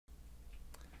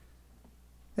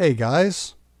Hey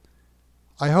guys,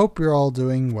 I hope you're all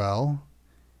doing well.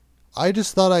 I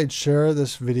just thought I'd share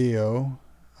this video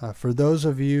for those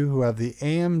of you who have the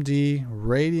AMD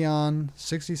Radeon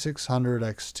 6600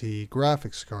 XT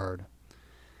graphics card.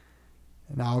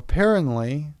 Now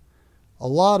apparently a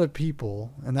lot of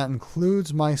people, and that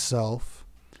includes myself,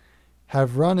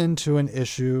 have run into an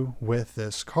issue with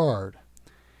this card.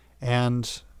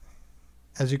 And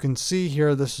as you can see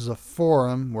here, this is a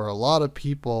forum where a lot of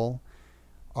people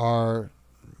are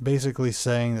basically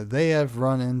saying that they have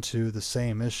run into the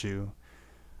same issue.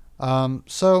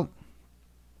 So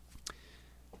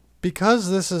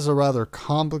because this is a rather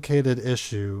complicated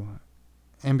issue,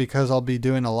 and because I'll be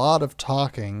doing a lot of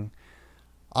talking,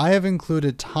 I have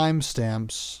included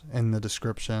timestamps in the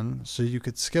description so you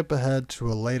could skip ahead to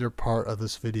a later part of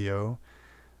this video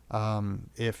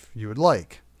if you would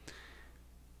like.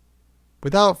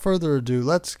 Without further ado,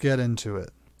 let's get into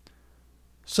it.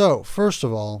 So, first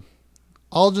of all,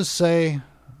 I'll just say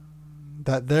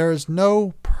that there is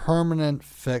no permanent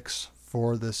fix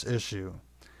for this issue.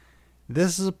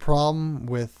 This is a problem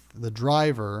with the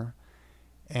driver,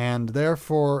 and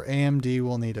therefore AMD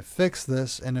will need to fix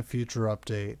this in a future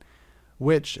update,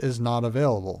 which is not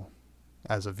available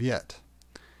as of yet.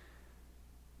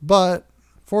 But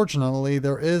fortunately,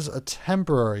 there is a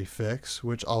temporary fix,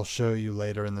 which I'll show you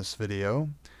later in this video.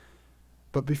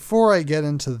 But before I get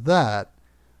into that,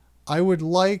 I would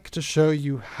like to show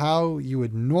you how you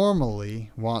would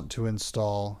normally want to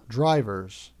install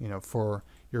drivers, for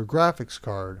your graphics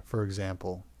card, for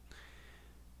example.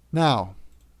 Now,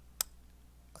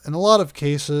 in a lot of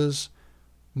cases,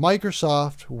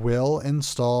 Microsoft will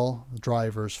install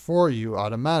drivers for you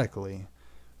automatically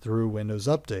through Windows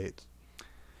Update.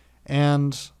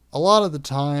 And a lot of the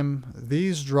time,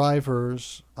 these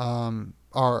drivers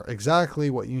are exactly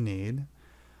what you need,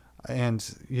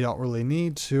 and you don't really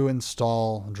need to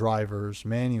install drivers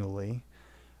manually.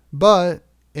 But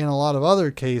in a lot of other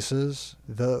cases,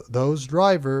 those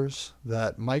drivers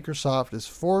that Microsoft is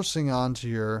forcing onto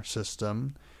your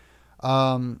system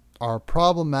are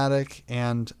problematic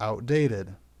and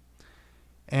outdated.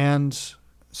 And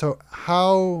so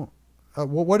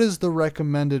what is the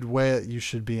recommended way that you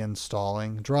should be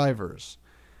installing drivers?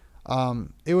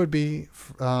 It would be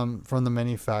from the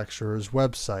manufacturer's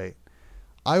website.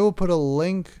 I will put a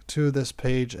link to this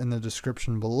page in the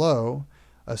description below,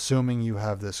 assuming you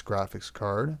have this graphics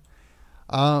card.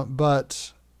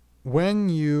 But when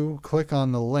you click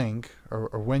on the link, or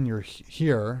when you're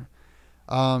here,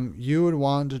 you would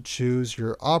want to choose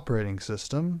your operating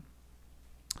system.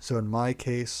 So in my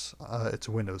case, it's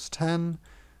Windows 10.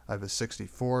 I have a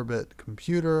 64-bit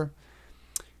computer.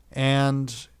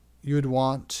 And you would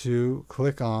want to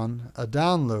click on a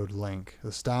download link,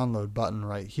 this download button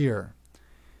right here.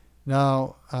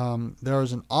 Now, there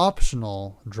is an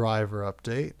optional driver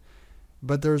update,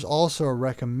 but there's also a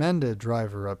recommended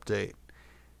driver update.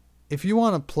 If you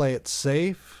want to play it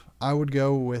safe, I would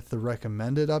go with the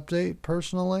recommended update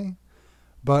personally,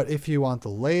 but if you want the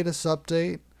latest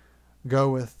update, go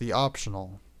with the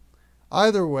optional.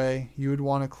 Either way, you would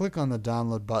want to click on the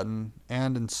download button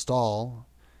and install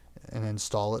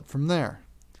it from there.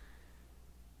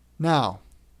 Now,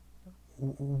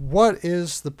 what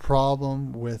is the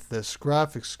problem with this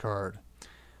graphics card?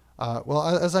 Well,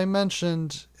 as I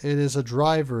mentioned, it is a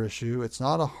driver issue. It's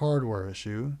not a hardware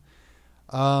issue.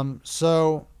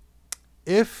 So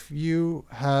if you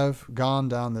have gone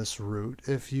down this route,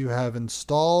 if you have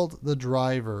installed the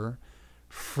driver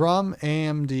from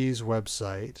AMD's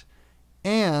website,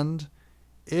 and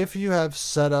if you have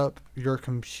set up your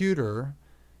computer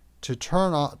to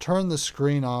turn the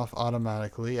screen off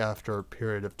automatically after a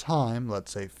period of time,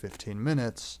 let's say 15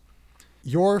 minutes,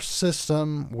 your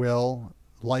system will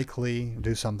likely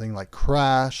do something like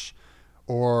crash,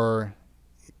 or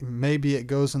maybe it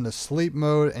goes into sleep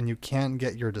mode and you can't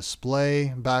get your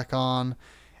display back on,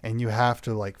 and you have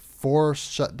to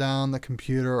force shut down the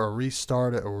computer or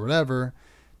restart it or whatever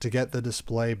to get the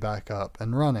display back up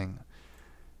and running.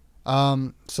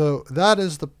 So that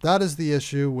is the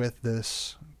issue with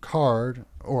this card,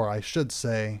 or I should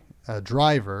say a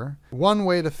driver. One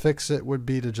way to fix it would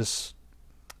be to just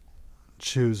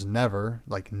choose never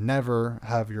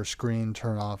have your screen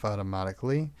turn off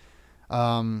automatically.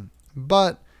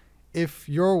 But if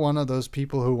you're one of those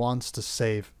people who wants to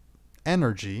save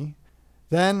energy,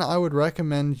 then I would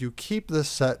recommend you keep this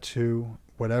set to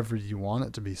whatever you want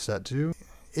it to be set to.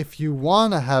 If you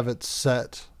want to have it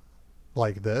set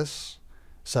like this,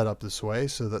 set up this way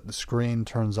so that the screen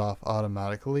turns off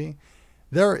automatically,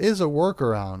 there is a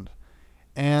workaround.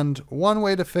 And one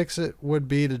way to fix it would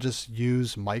be to just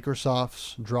use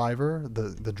Microsoft's driver,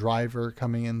 the driver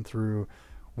coming in through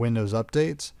Windows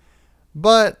updates,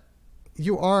 but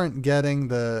you aren't getting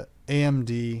the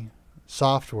AMD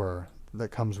software that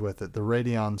comes with it, the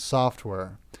Radeon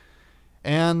software.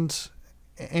 And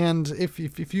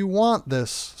if you want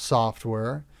this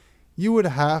software, you would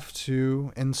have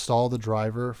to install the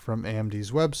driver from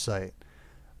AMD's website.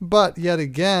 But yet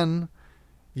again,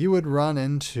 you would run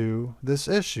into this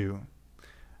issue.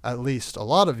 At least a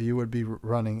lot of you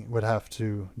would have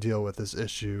to deal with this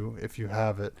issue if you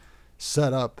have it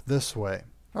set up this way.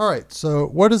 Alright, so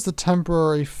what is the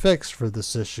temporary fix for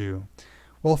this issue?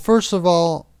 Well, first of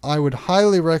all, I would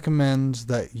highly recommend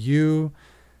that you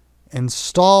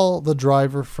install the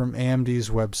driver from AMD's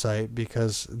website,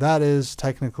 because that is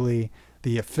technically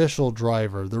the official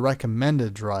driver, the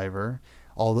recommended driver,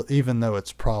 even though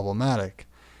it's problematic.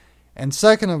 And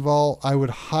second of all, I would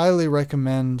highly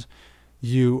recommend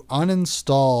you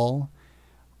uninstall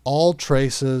all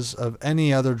traces of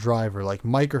any other driver, like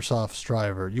Microsoft's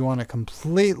driver. You want to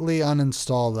completely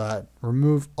uninstall that,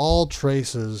 remove all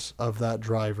traces of that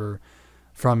driver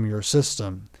from your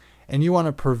system. And you want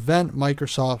to prevent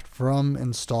Microsoft from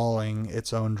installing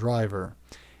its own driver.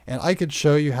 And I could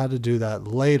show you how to do that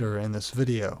later in this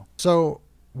video. So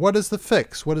what is the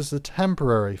fix? What is the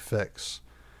temporary fix?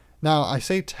 Now, I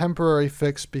say temporary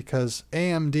fix because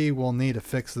AMD will need to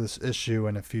fix this issue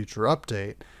in a future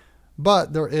update,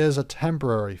 but there is a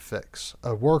temporary fix,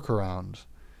 a workaround.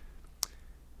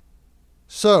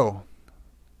 So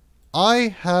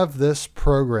I have this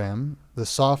program, the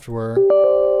software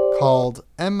called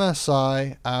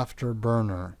MSI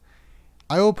Afterburner.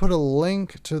 I will put a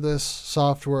link to this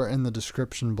software in the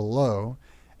description below.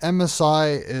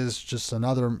 MSI is just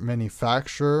another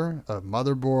manufacturer of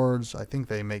motherboards. I think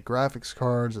they make graphics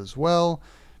cards as well,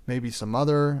 maybe some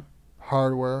other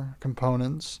hardware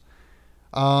components.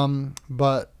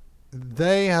 But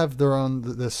they have their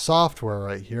own, this software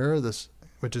right here,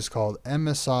 which is called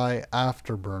MSI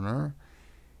Afterburner.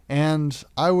 And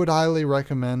I would highly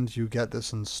recommend you get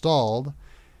this installed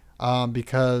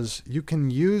because you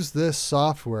can use this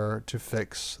software to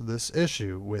fix this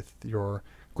issue with your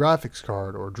graphics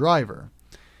card or driver.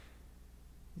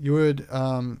 You would,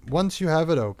 once you have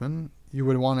it open, you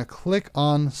would want to click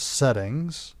on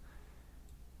Settings,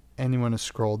 and you want to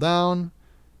scroll down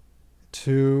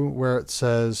to where it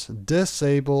says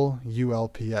Disable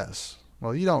ULPS.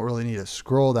 Well, you don't really need to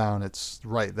scroll down, it's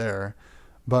right there.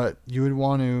 But you would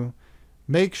want to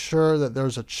make sure that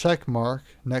there's a check mark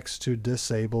next to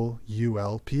Disable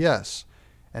ULPS.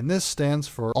 And this stands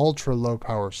for Ultra Low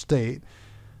Power State.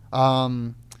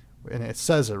 And it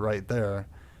says it right there.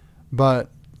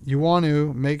 But you want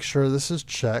to make sure this is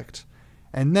checked.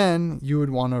 And then you would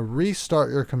want to restart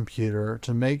your computer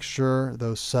to make sure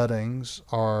those settings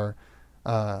are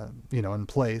in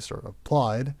place or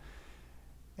applied.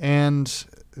 And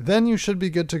then you should be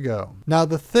good to go. Now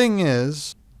the thing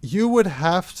is, you would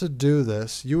have to do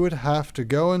this. You would have to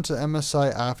go into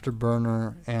MSI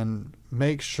Afterburner and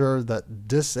make sure that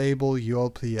Disable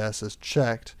ULPS is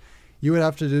checked. You would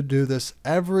have to do this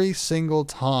every single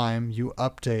time you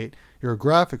update your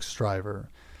graphics driver.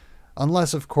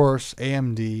 Unless, of course,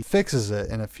 AMD fixes it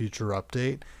in a future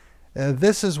update.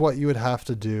 This is what you would have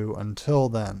to do until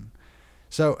then.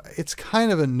 So it's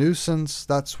kind of a nuisance.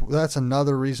 That's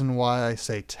another reason why I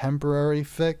say temporary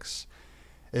fix,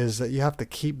 is that you have to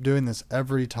keep doing this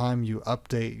every time you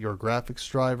update your graphics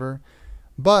driver.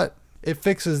 But it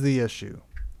fixes the issue,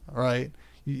 all right?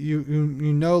 You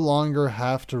no longer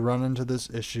have to run into this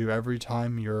issue every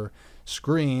time your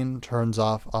screen turns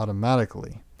off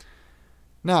automatically.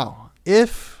 Now,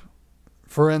 if,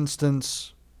 for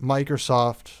instance,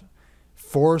 Microsoft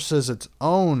forces its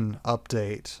own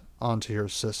update onto your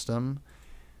system,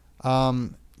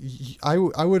 I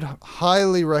would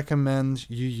highly recommend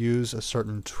you use a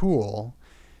certain tool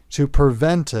to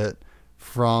prevent it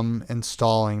from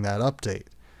installing that update.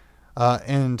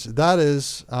 And that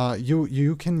is,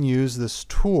 you can use this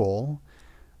tool.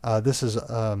 This is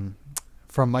from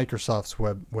Microsoft's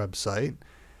website,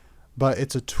 but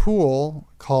it's a tool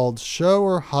called Show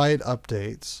or Hide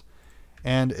Updates,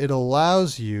 and it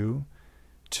allows you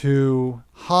to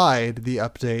hide the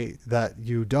update that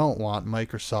you don't want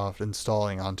Microsoft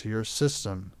installing onto your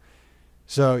system.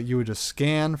 So you would just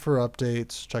scan for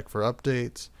updates, check for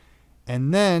updates,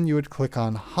 and then you would click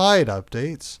on Hide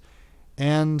Updates,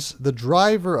 and the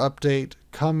driver update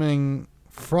coming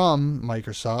from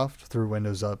Microsoft through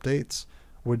Windows Updates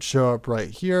would show up right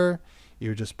here. You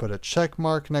would just put a check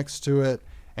mark next to it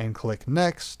and click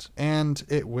Next, and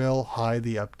it will hide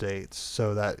the updates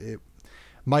so that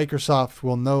Microsoft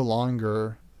will no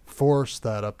longer force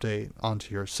that update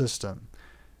onto your system.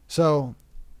 So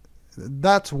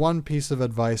that's one piece of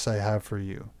advice I have for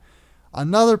you.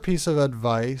 Another piece of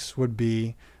advice would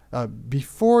be,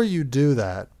 before you do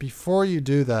that,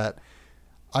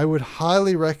 I would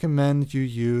highly recommend you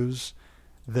use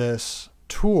this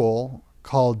tool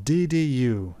called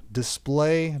DDU,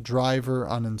 Display Driver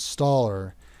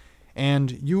Uninstaller,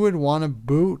 and you would want to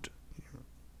boot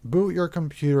your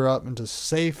computer up into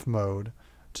safe mode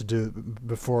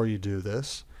before you do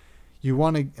this. You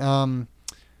want to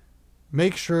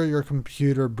make sure your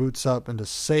computer boots up into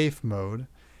safe mode,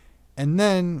 and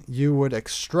then you would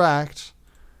extract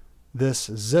this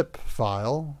zip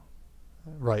file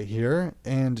right here,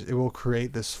 and it will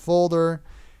create this folder,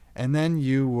 and then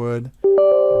you would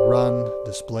run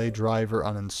display driver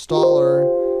uninstaller,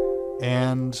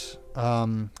 and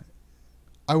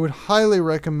I would highly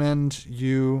recommend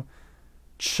you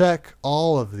check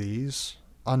all of these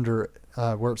under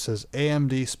where it says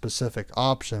AMD specific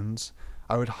options.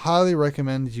 I would highly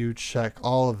recommend you check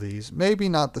all of these. Maybe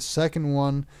not the second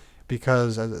one,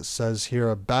 because as it says here,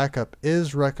 a backup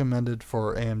is recommended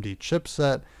for AMD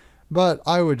chipset, but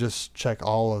I would just check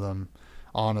all of them,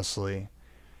 honestly.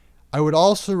 I would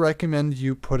also recommend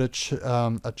you put a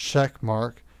check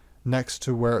mark next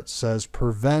to where it says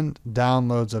prevent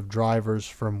downloads of drivers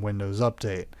from Windows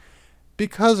Update,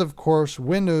 because of course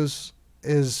Microsoft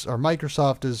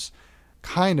is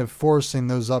kind of forcing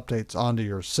those updates onto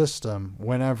your system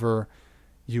whenever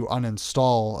you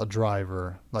uninstall a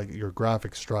driver, like your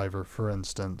graphics driver, for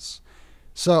instance.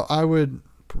 So I would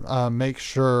make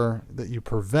sure that you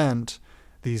prevent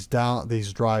these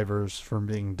drivers from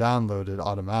being downloaded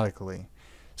automatically.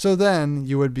 So then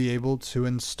you would be able to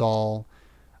install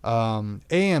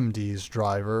AMD's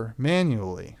driver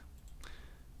manually.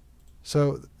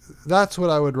 So that's what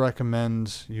I would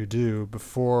recommend you do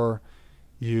before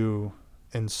you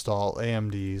install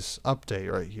AMD's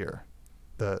update right here,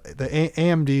 the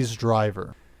AMD's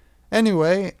driver.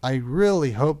 Anyway, I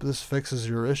really hope this fixes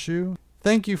your issue.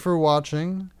 Thank you for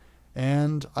watching,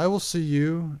 and I will see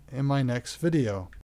you in my next video.